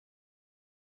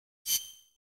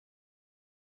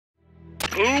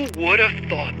Who would have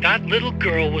thought that little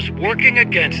girl was working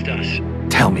against us?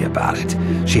 Tell me about it.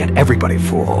 She had everybody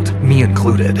fooled, me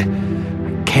included.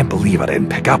 Can't believe I didn't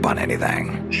pick up on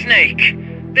anything. Snake,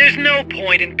 there's no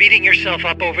point in beating yourself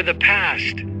up over the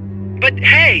past. But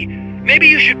hey, maybe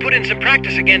you should put in some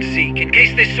practice against Zeke in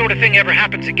case this sort of thing ever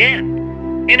happens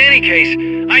again. In any case,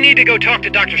 I need to go talk to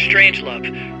Dr.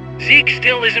 Strangelove. Zeke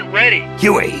still isn't ready.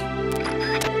 Huey!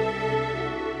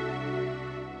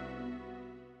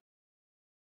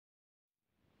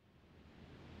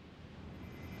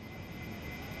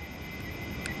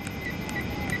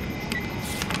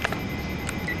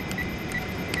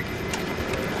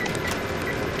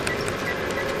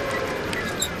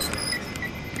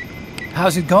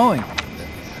 How's it going?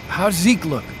 How's Zeke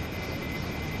look?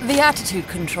 The attitude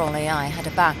control AI had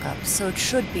a backup, so it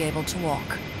should be able to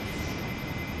walk.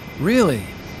 Really?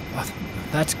 Oh,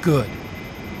 that's good.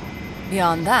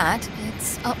 Beyond that,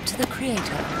 it's up to the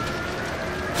creator.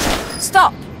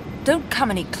 Stop! Don't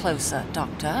come any closer,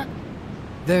 Doctor.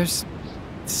 There's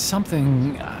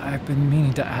something I've been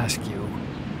meaning to ask you.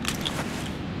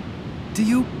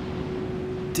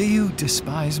 Do you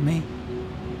despise me?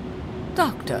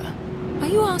 Doctor, are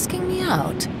you asking me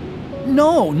out?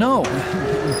 No,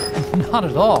 not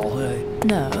at all.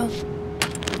 No?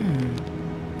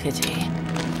 Pity.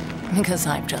 Because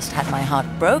I've just had my heart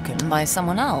broken by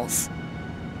someone else.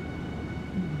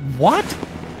 What?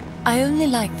 I only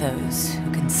like those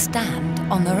who can stand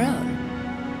on their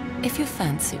own. If you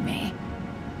fancy me,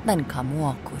 then come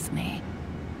walk with me.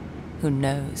 Who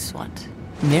knows what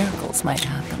miracles might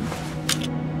happen.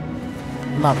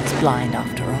 Love is blind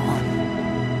after all.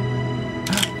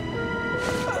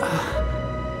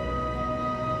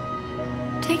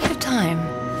 Take your time.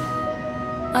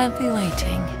 I'll be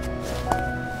waiting.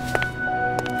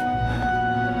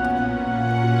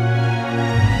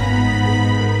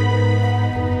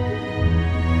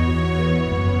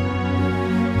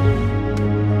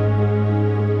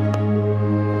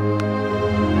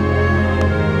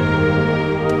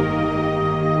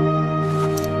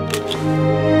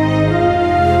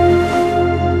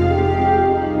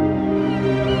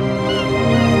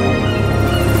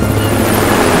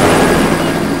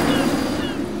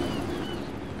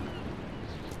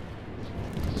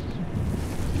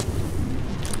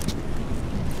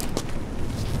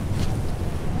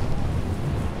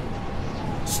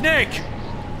 Snake!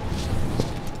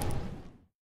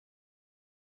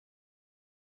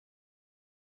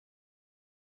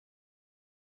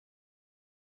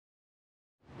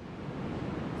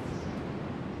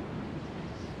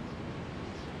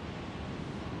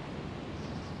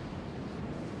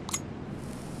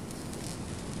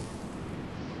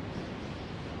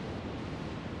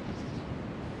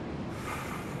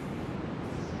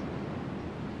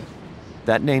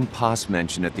 That name Paz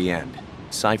mentioned at the end,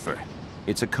 Cipher,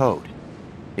 it's a code.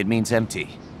 It means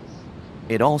empty.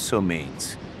 It also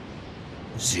means...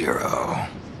 Zero.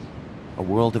 A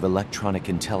world of electronic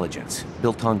intelligence,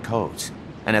 built on codes.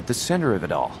 And at the center of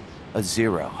it all, a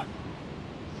zero.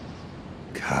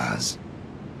 Cuz.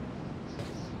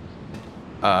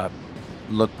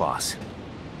 Look, boss.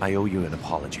 I owe you an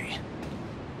apology.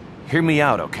 Hear me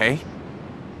out, okay?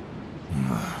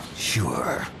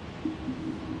 Sure.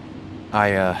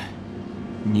 I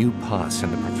knew Paz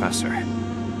and the Professor.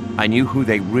 I knew who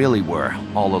they really were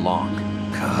all along.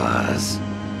 Cuz.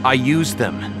 I used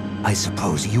them. I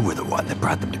suppose you were the one that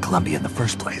brought them to Columbia in the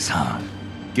first place, huh?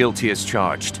 Guilty as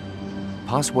charged.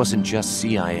 Paz wasn't just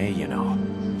CIA, you know.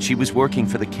 She was working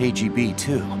for the KGB,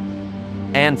 too.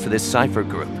 And for this Cipher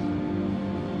group.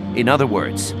 In other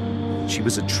words, she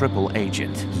was a triple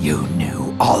agent. You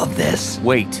knew all of this?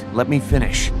 Wait, let me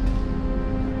finish.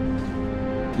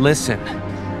 Listen.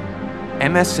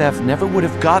 MSF never would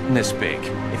have gotten this big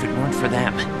if it weren't for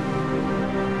them.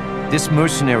 This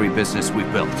mercenary business we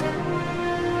built.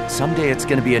 Someday it's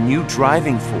gonna be a new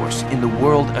driving force in the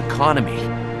world economy.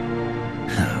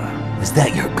 Was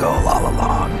that your goal all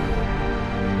along?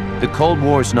 The Cold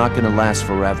War's not gonna last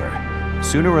forever.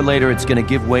 Sooner or later it's gonna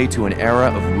give way to an era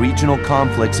of regional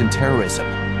conflicts and terrorism.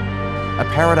 A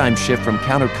paradigm shift from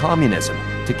counter-communism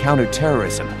to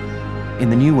counter-terrorism. In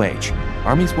the new age,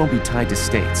 armies won't be tied to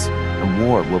states, and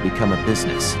war will become a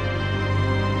business.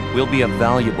 We'll be a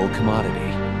valuable commodity.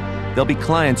 There'll be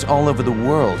clients all over the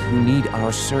world who need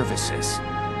our services.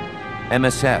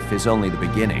 MSF is only the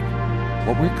beginning.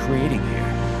 What we're creating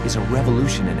here is a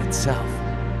revolution in itself.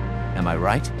 Am I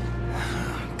right?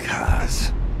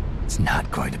 Cuz, it's not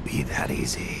going to be that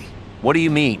easy. What do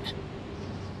you mean?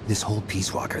 This whole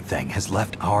Peace Walker thing has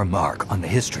left our mark on the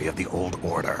history of the old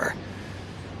order.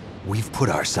 We've put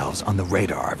ourselves on the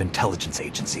radar of intelligence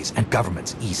agencies and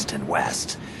governments east and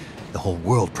west. The whole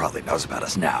world probably knows about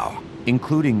us now.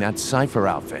 Including that Cypher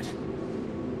outfit.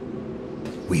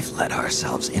 We've let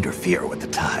ourselves interfere with the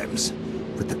times,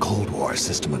 with the Cold War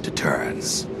system of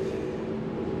deterrence.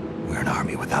 We're an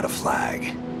army without a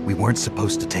flag. We weren't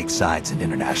supposed to take sides in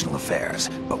international affairs,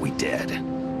 but we did.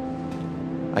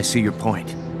 I see your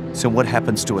point. So what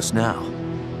happens to us now?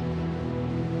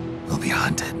 We'll be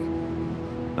hunted.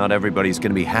 Not everybody's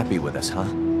gonna be happy with us,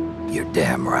 huh? You're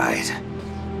damn right.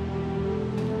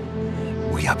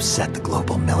 We upset the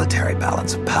global military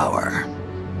balance of power.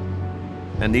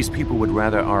 And these people would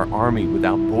rather our army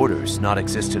without borders not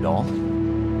exist at all?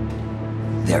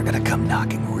 They're gonna come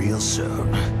knocking real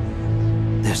soon.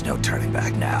 There's no turning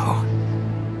back now.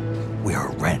 We're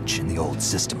a wrench in the old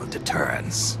system of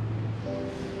deterrence.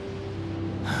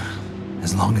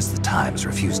 As long as the times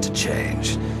refuse to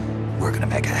change, we're gonna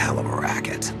make a hell of a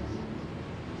racket.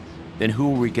 Then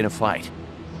who are we gonna fight?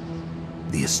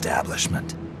 The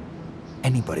establishment.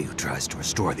 Anybody who tries to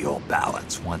restore the old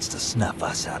balance wants to snuff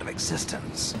us out of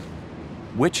existence.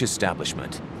 Which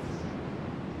establishment?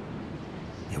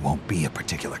 It won't be a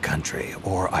particular country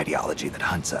or ideology that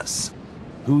hunts us.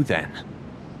 Who then?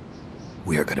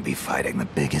 We're gonna be fighting the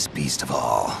biggest beast of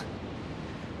all.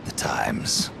 The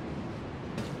Times.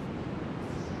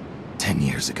 10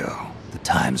 years ago, the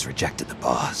Times rejected the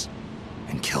boss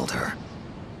and killed her.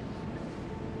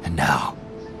 And now,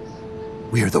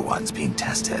 we're the ones being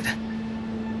tested.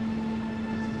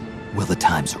 Will the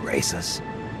Times erase us?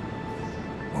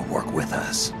 Or work with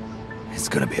us? It's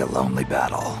gonna be a lonely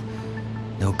battle.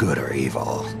 No good or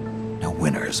evil. No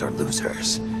winners or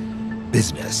losers.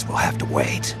 Business will have to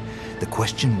wait. The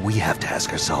question we have to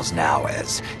ask ourselves now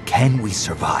is, can we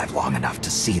survive long enough to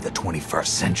see the 21st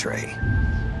century?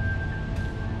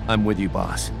 I'm with you,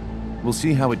 boss. We'll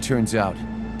see how it turns out,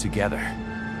 together.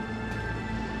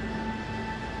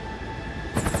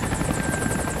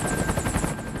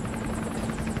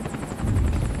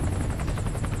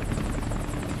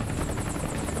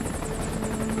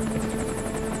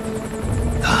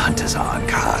 The hunt is on,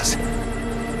 Kaz.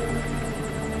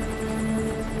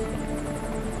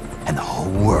 And the whole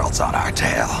world's on our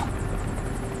tail.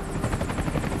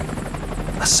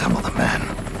 Assemble the men.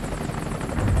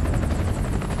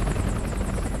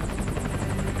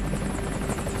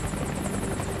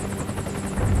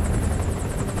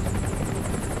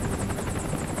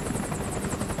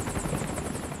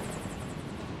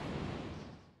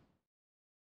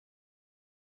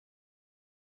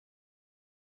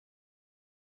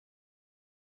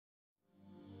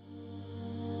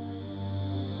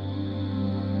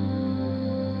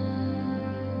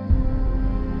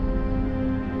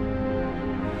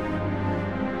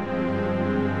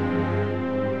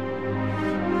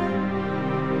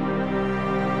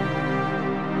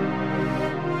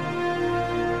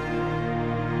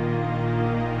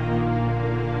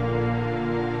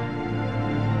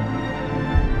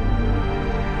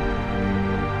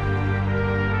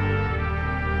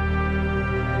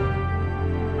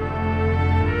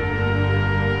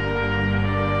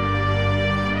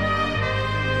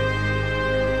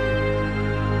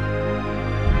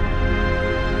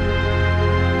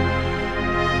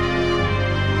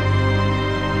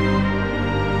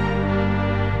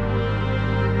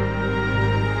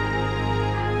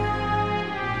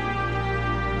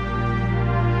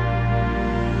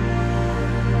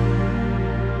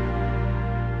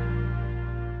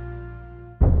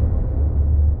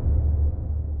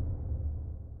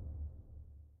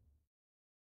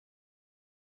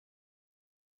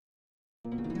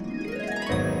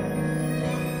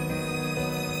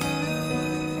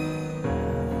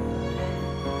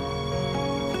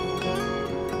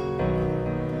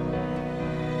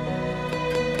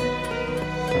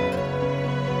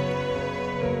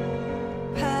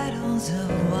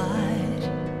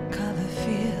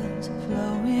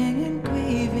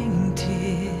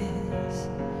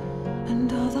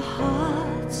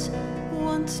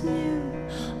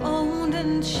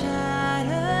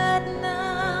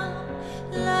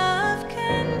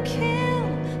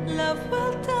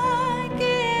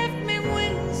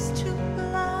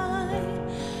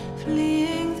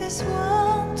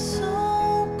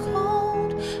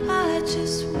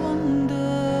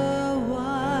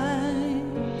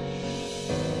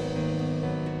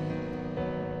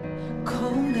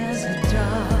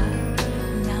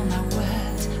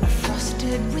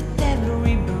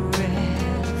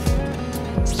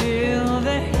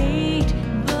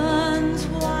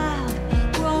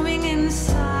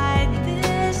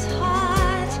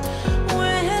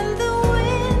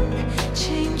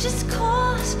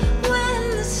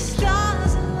 When the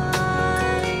stars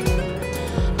align,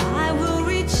 I will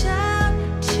reach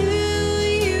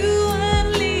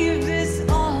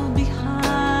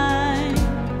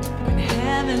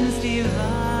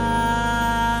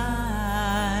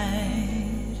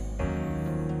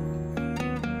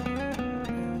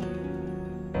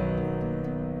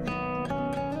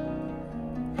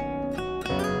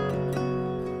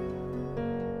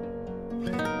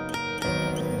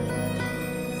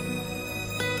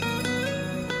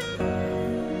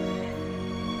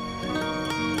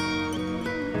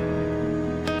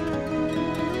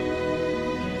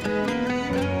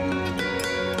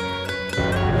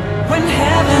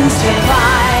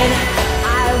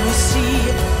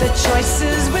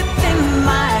choices within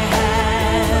my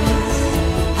hands.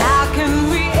 How can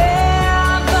we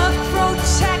ever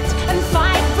protect and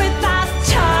fight with our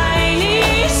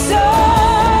tiny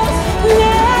souls?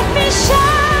 Let me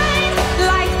shine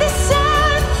like the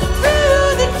sun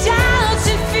through the doubts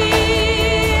and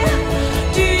fear.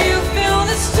 Do you feel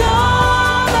the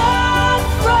storm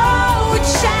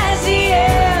approach as the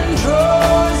end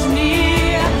draws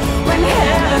near? When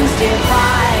heavens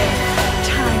divide,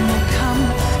 time will come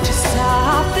to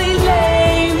softly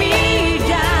lay me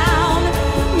down.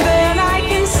 Then I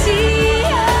can see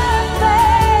a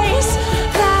face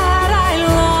that I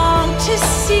long to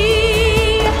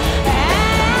see.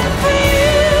 And for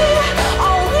you,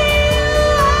 only you,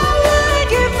 I would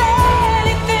give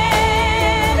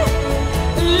anything,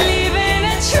 leaving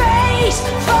a trace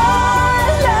for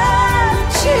love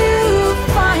to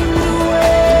find the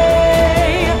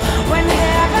way. When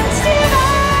heavens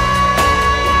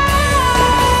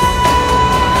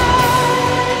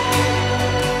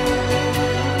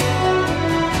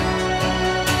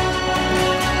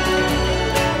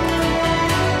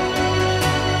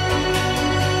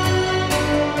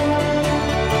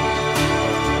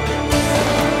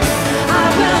I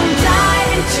will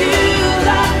dive into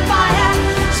the fire,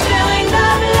 spilling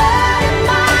the blood of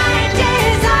my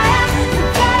desire. The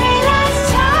very last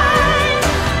time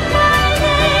my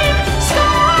name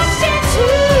scorched into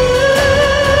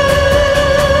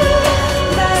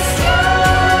the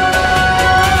sky.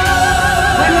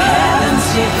 When heavens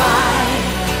divide,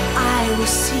 I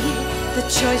will see the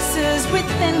choices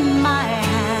within my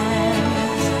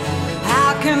hands.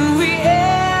 How can we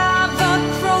ever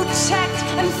protect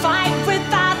and fight with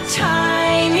our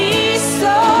tiny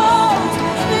souls?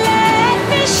 Let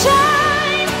me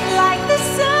shine like the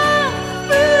sun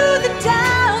through the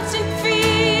doubts and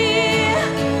fear.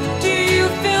 Do you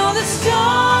feel the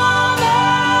storm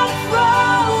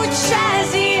approach as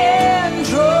the end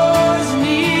draws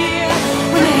near?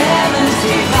 When heavens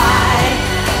divide,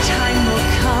 time will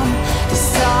come to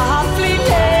softly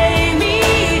lay me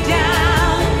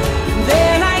down.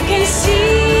 Then I can see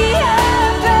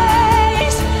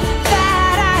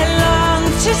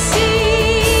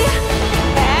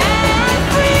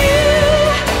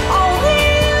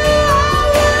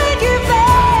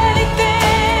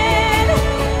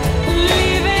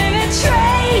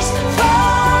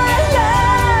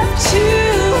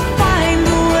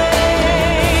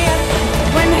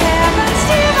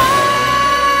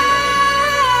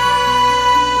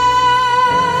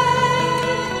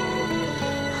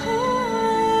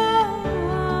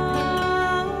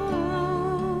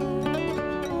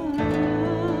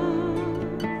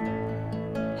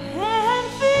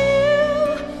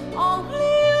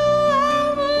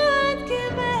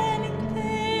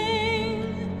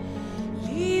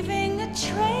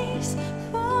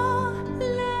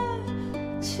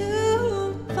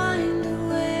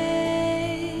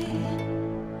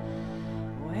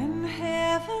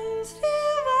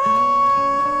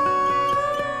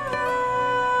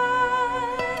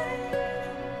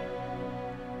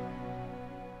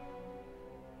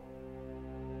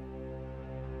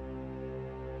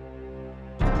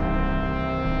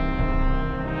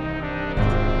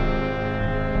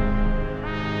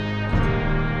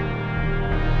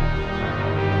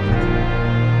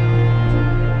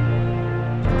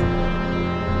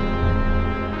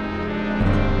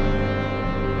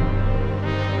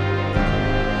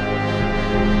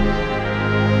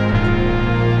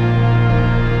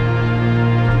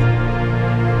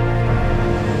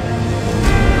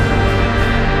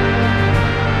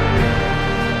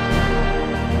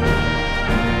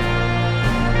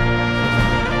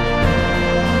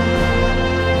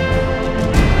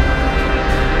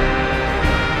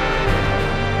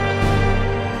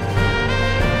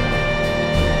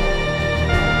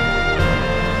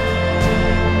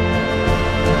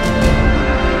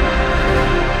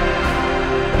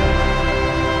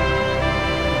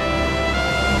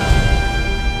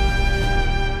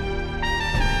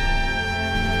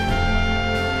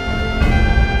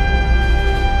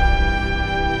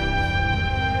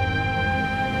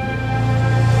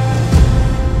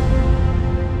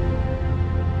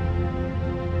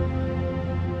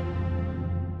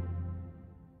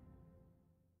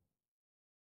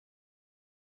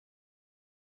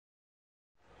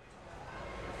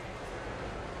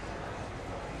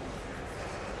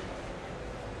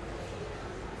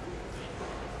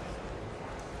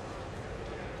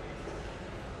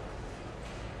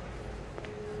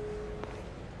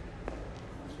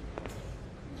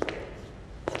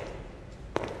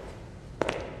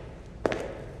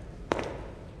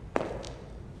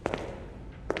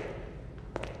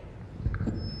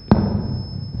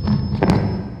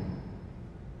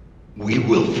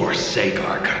will forsake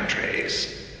our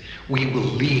countries. We will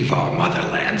leave our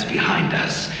motherlands behind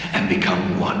us and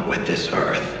become one with this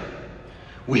earth.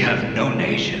 We have no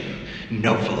nation,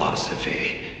 no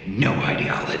philosophy, no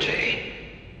ideology.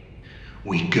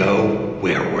 We go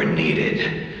where we're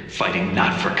needed, fighting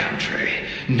not for country,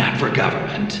 not for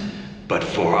government, but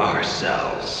for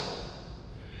ourselves.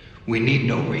 We need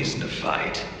no reason to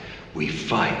fight. We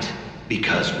fight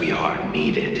because we are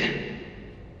needed.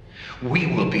 We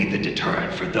will be the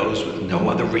deterrent for those with no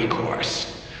other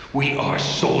recourse. We are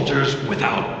soldiers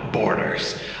without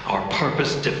borders, our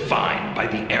purpose defined by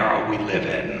the era we live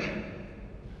in.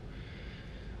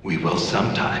 We will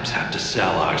sometimes have to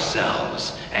sell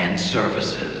ourselves and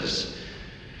services.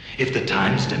 If the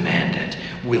times demand it,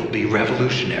 we'll be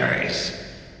revolutionaries,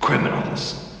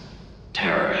 criminals,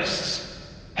 terrorists,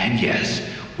 and yes,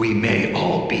 we may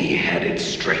all be headed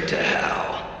straight to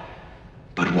hell.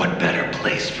 But what better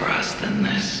place for us than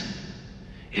this?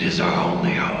 It is our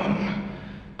only home,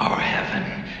 our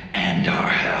heaven.